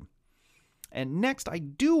road. And next, I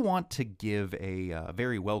do want to give a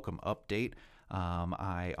very welcome update.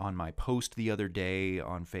 On my post the other day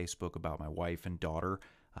on Facebook about my wife and daughter,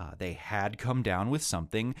 they had come down with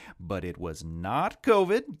something, but it was not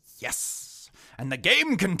COVID. Yes! And the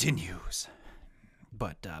game continues!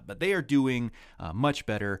 But they are doing much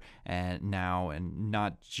better now, and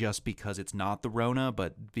not just because it's not the Rona,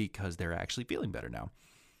 but because they're actually feeling better now.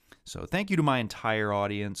 So thank you to my entire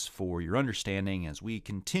audience for your understanding as we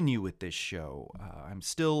continue with this show. I'm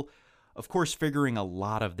still, of course, figuring a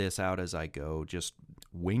lot of this out as I go, just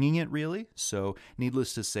winging it, really. So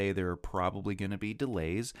needless to say, there are probably going to be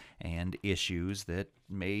delays and issues that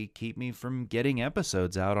may keep me from getting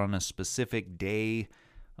episodes out on a specific day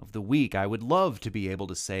of the week. I would love to be able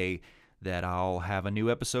to say that I'll have a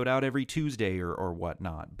new episode out every Tuesday or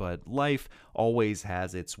whatnot, but life always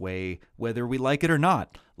has its way, whether we like it or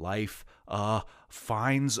not. Life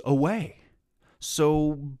finds a way.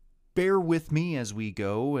 So bear with me as we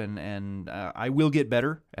go, and I will get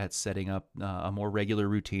better at setting up a more regular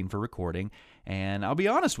routine for recording. And I'll be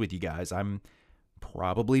honest with you guys, I'm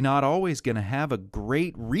probably not always going to have a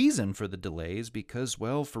great reason for the delays because,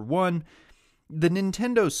 well, for one, the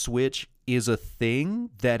Nintendo Switch is a thing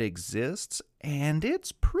that exists, and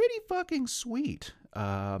it's pretty fucking sweet.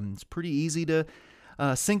 It's pretty easy to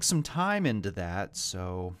sink some time into that.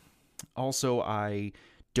 So, also, I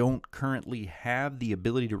don't currently have the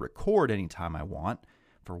ability to record anytime I want.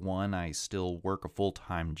 For one, I still work a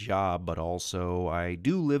full-time job, but also I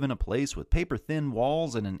do live in a place with paper-thin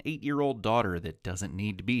walls and an 8-year-old daughter that doesn't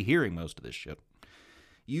need to be hearing most of this shit.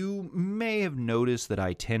 You may have noticed that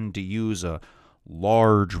I tend to use a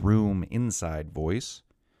large room inside voice,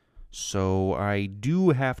 so I do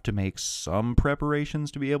have to make some preparations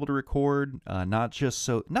to be able to record, not just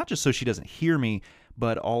so she doesn't hear me,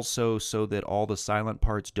 but also so that all the silent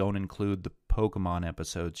parts don't include the Pokemon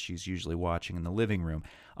episodes she's usually watching in the living room.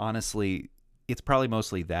 Honestly, it's probably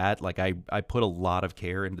mostly that. Like, I put a lot of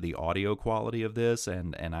care into the audio quality of this,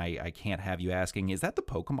 and I can't have you asking, is that the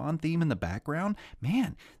Pokemon theme in the background?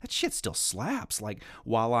 Man, that shit still slaps, like,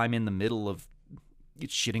 while I'm in the middle of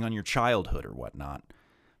shitting on your childhood or whatnot.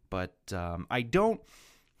 But I don't...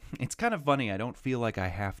 It's kind of funny. I don't feel like I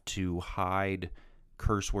have to hide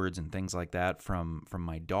curse words and things like that from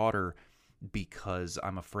my daughter because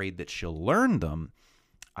I'm afraid that she'll learn them.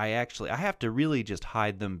 I have to really just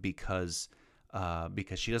hide them because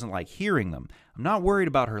she doesn't like hearing them. I'm not worried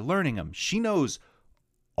about her learning them. She knows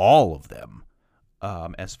all of them,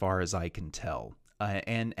 as far as I can tell.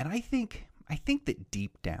 And I think that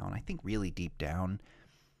deep down, really deep down,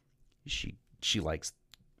 she likes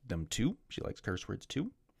them too. She likes curse words too.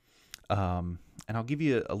 And I'll give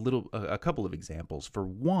you a couple of examples. For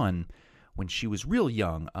one, when she was real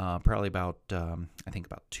young, probably about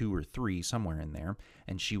 2 or 3, somewhere in there,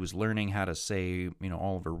 and she was learning how to say,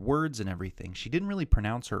 all of her words and everything, she didn't really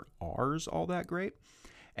pronounce her R's all that great.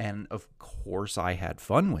 And of course, I had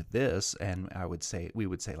fun with this, and we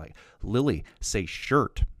would say like, Lily, say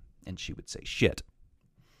shirt, and she would say shit.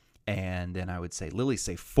 And then I would say, Lily,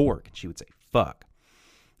 say fork, and she would say fuck.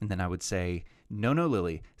 And then I would say, no,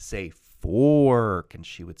 Lily, say fork, and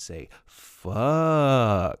she would say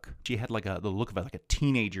fuck. She had the look of like a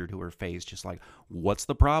teenager to her face, just like, what's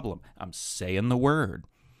the problem? I'm saying the word.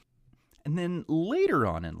 And then later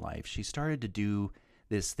on in life, she started to do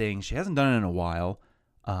this thing. She hasn't done it in a while,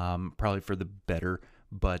 probably for the better,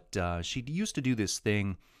 but she used to do this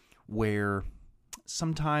thing where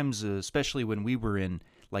sometimes, especially when we were in,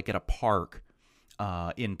 like at a park,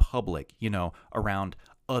 in public, around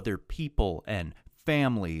other people and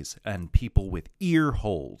families and people with ear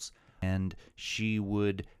holes, and she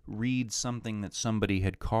would read something that somebody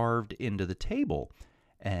had carved into the table,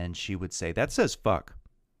 and she would say, "That says fuck.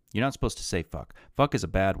 You're not supposed to say fuck. Fuck is a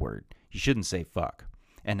bad word. You shouldn't say fuck."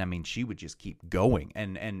 And I mean, she would just keep going,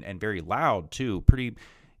 and very loud too, pretty,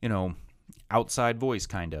 outside voice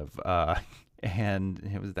kind of, and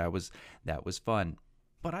that was fun.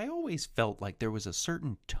 But I always felt like there was a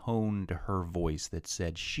certain tone to her voice that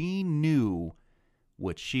said she knew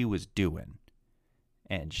what she was doing,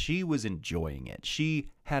 and she was enjoying it. She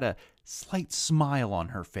had a slight smile on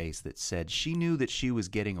her face that said she knew that she was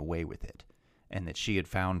getting away with it, and that she had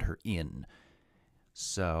found her in.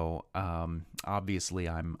 So, obviously,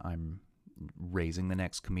 I'm raising the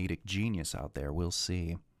next comedic genius out there. We'll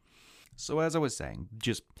see. So, as I was saying,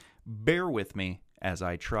 just bear with me as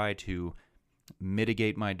I try to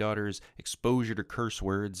mitigate my daughter's exposure to curse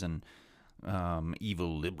words and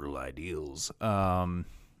evil liberal ideals,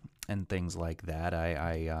 and things like that.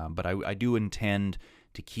 But I do intend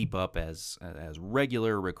to keep up as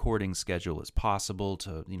regular a recording schedule as possible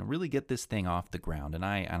to really get this thing off the ground. And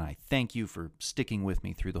I thank you for sticking with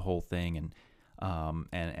me through the whole thing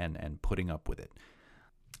and putting up with it.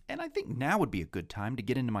 And I think now would be a good time to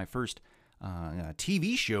get into my first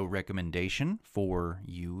TV show recommendation for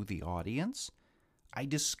you, the audience. I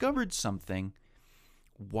discovered something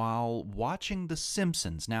while watching The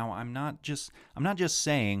Simpsons. Now, I'm not just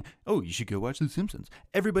saying, "Oh, you should go watch The Simpsons."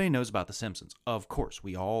 Everybody knows about The Simpsons. Of course,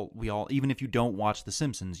 we all, even if you don't watch The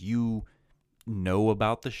Simpsons, you know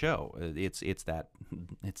about the show. It's that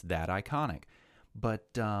iconic.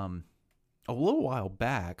 But a little while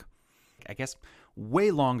back, I guess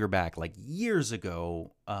way longer back, like years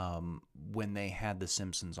ago, when they had The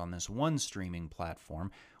Simpsons on this one streaming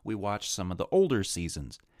platform, we watched some of the older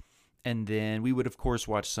seasons. And then we would, of course,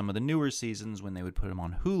 watch some of the newer seasons when they would put them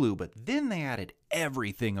on Hulu. But then they added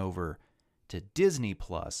everything over to Disney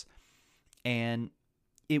Plus. And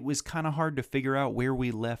it was kind of hard to figure out where we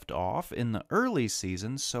left off in the early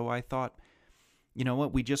seasons. So I thought, you know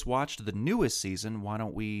what, we just watched the newest season. Why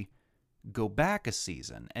don't we go back a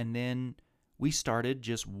season? And then we started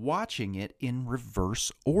just watching it in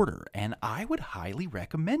reverse order, and I would highly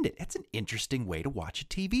recommend it. It's an interesting way to watch a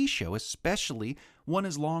TV show, especially one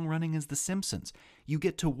as long-running as The Simpsons. You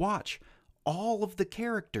get to watch all of the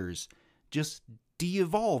characters just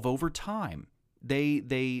de-evolve over time.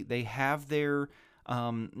 They have their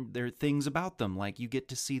things about them, like you get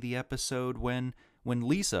to see the episode when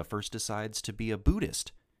Lisa first decides to be a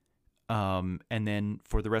Buddhist, and then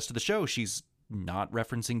for the rest of the show, she's not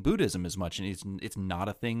referencing Buddhism as much, and it's not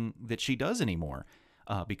a thing that she does anymore,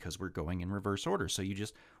 because we're going in reverse order. So you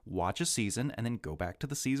just watch a season and then go back to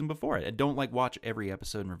the season before it. And don't watch every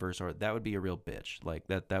episode in reverse order. That would be a real bitch. Like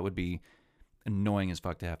that would be annoying as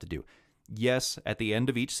fuck to have to do. Yes, at the end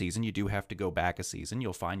of each season, you do have to go back a season.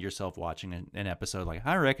 You'll find yourself watching an episode like,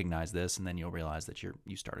 I recognize this, and then you'll realize that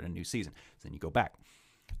you started a new season. So then you go back.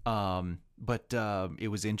 But it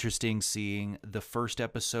was interesting seeing the first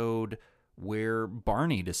episode where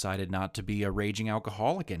Barney decided not to be a raging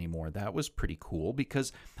alcoholic anymore. That was pretty cool,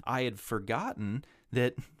 because I had forgotten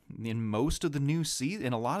that in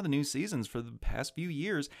a lot of the new seasons for the past few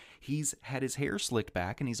years, he's had his hair slicked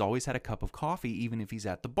back and he's always had a cup of coffee even if he's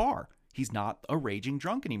at the bar. He's not a raging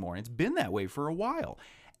drunk anymore, and it's been that way for a while.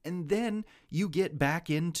 And then you get back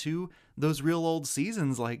into those real old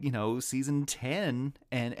seasons, like, season 10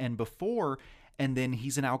 and before, and then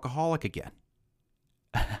he's an alcoholic again.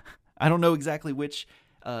 I don't know exactly which,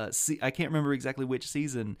 I can't remember exactly which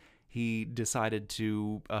season he decided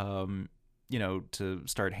to, to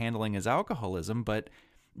start handling his alcoholism, but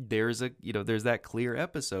there's that clear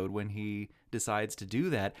episode when he decides to do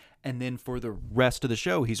that, and then for the rest of the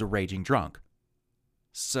show, he's a raging drunk.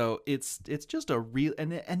 So it's just a real,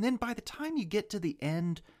 and then by the time you get to the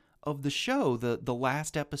end of the show, the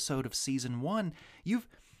last episode of season 1,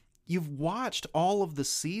 you've watched all of the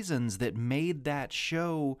seasons that made that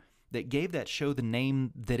show, that gave that show the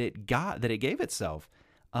name that it gave itself.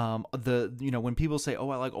 When people say, "Oh,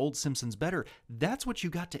 I like old Simpsons better," that's what you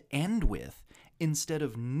got to end with instead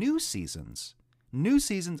of new seasons. New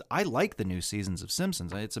seasons, I like the new seasons of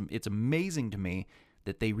Simpsons. It's amazing to me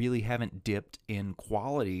that they really haven't dipped in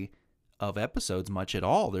quality of episodes much at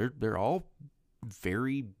all. They're all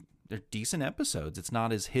they're decent episodes. It's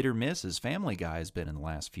not as hit or miss as Family Guy has been in the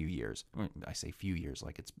last few years. I say few years,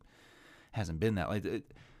 like it's hasn't been that. Like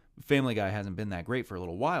Family Guy hasn't been that great for a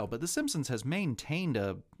little while, but The Simpsons has maintained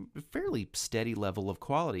a fairly steady level of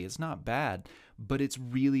quality. It's not bad, but it's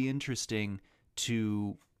really interesting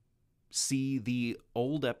to see the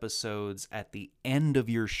old episodes at the end of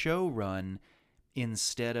your show run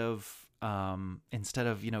instead of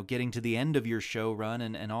getting to the end of your show run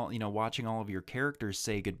and all, watching all of your characters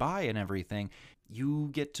say goodbye and everything. You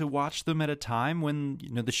get to watch them at a time when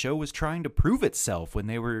the show was trying to prove itself, when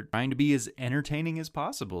they were trying to be as entertaining as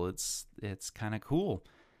possible. It's kind of cool.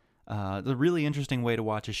 It's a really interesting way to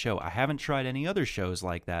watch a show. I haven't tried any other shows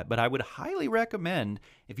like that, but I would highly recommend,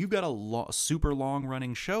 if you've got a super long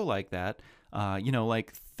running show like that,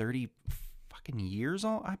 like 30 fucking years,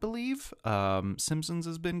 I believe, Simpsons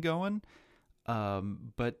has been going.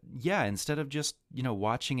 But yeah, instead of just,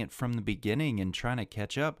 watching it from the beginning and trying to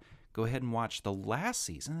catch up, go ahead and watch the last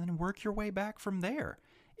season and work your way back from there.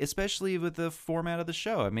 Especially with the format of the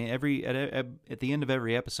show. I mean, at the end of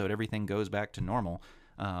every episode, everything goes back to normal.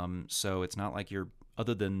 So it's not like you're,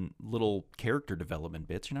 other than little character development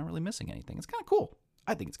bits, you're not really missing anything. It's kind of cool.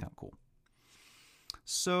 I think it's kind of cool.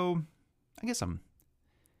 So I guess I'm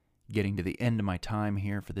getting to the end of my time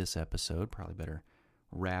here for this episode. Probably better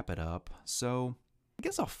wrap it up. So I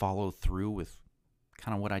guess I'll follow through with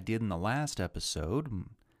kind of what I did in the last episode.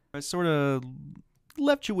 I sort of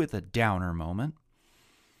left you with a downer moment.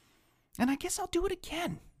 And I guess I'll do it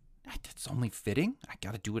again. It's only fitting. I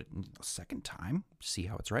got to do it a second time, see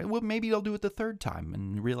how it's right. Well, maybe I'll do it the third time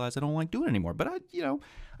and realize I don't like doing it anymore. But I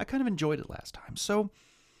kind of enjoyed it last time. So,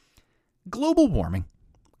 global warming,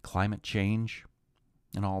 climate change,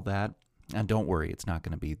 and all that. And don't worry, it's not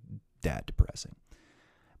going to be that depressing.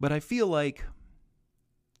 But I feel like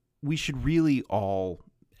we should really all,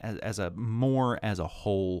 as a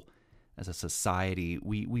whole, as a society,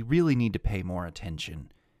 we really need to pay more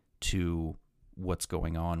attention to what's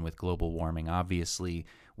going on with global warming. Obviously,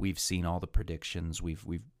 we've seen all the predictions.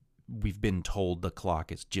 We've been told the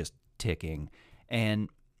clock is just ticking,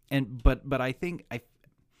 but I think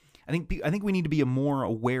we need to be more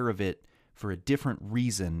aware of it for a different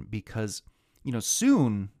reason, because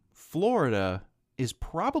soon Florida is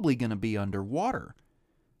probably going to be underwater,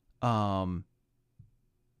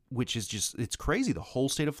 which is just, it's crazy. The whole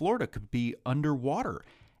state of Florida could be underwater.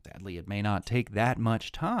 Sadly, it may not take that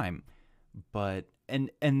much time. But and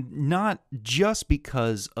not just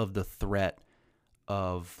because of the threat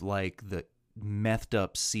of like the methed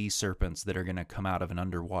up sea serpents that are going to come out of an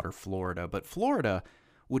underwater Florida, but Florida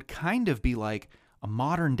would kind of be like a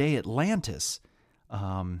modern day Atlantis,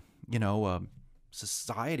 a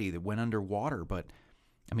society that went underwater. But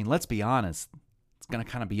I mean, let's be honest, it's going to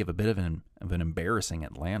kind of be a bit of an embarrassing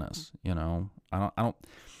Atlantis. I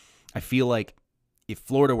feel like if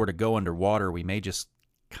Florida were to go underwater, we may just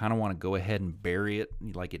kind of want to go ahead and bury it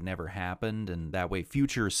like it never happened, and that way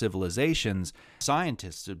future civilizations,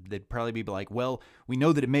 scientists, they'd probably be like, well, we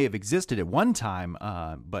know that it may have existed at one time,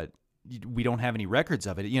 but we don't have any records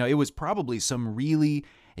of it. It was probably some really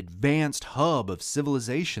advanced hub of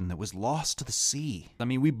civilization that was lost to the sea. I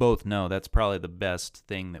mean, we both know that's probably the best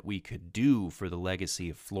thing that we could do for the legacy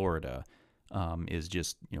of Florida, is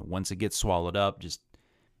just, once it gets swallowed up, just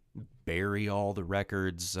bury all the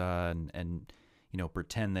records, and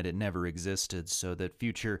pretend that it never existed, so that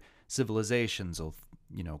future civilizations will,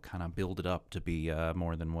 kind of build it up to be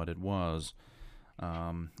more than what it was.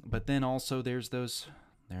 But then also there's the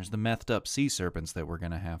methed up sea serpents that we're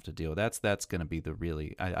going to have to deal with. That's going to be the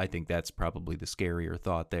really, I think that's probably the scarier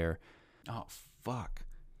thought there. Oh, fuck.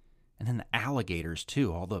 And then the alligators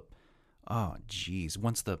too. Oh, geez.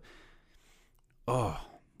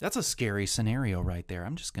 That's a scary scenario right there. I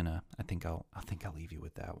think I'll leave you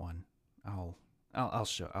with that one. I'll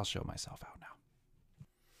show myself out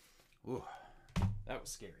now. Ooh, that was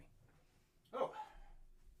scary. Oh,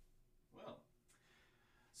 well,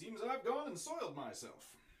 seems I've gone and soiled myself.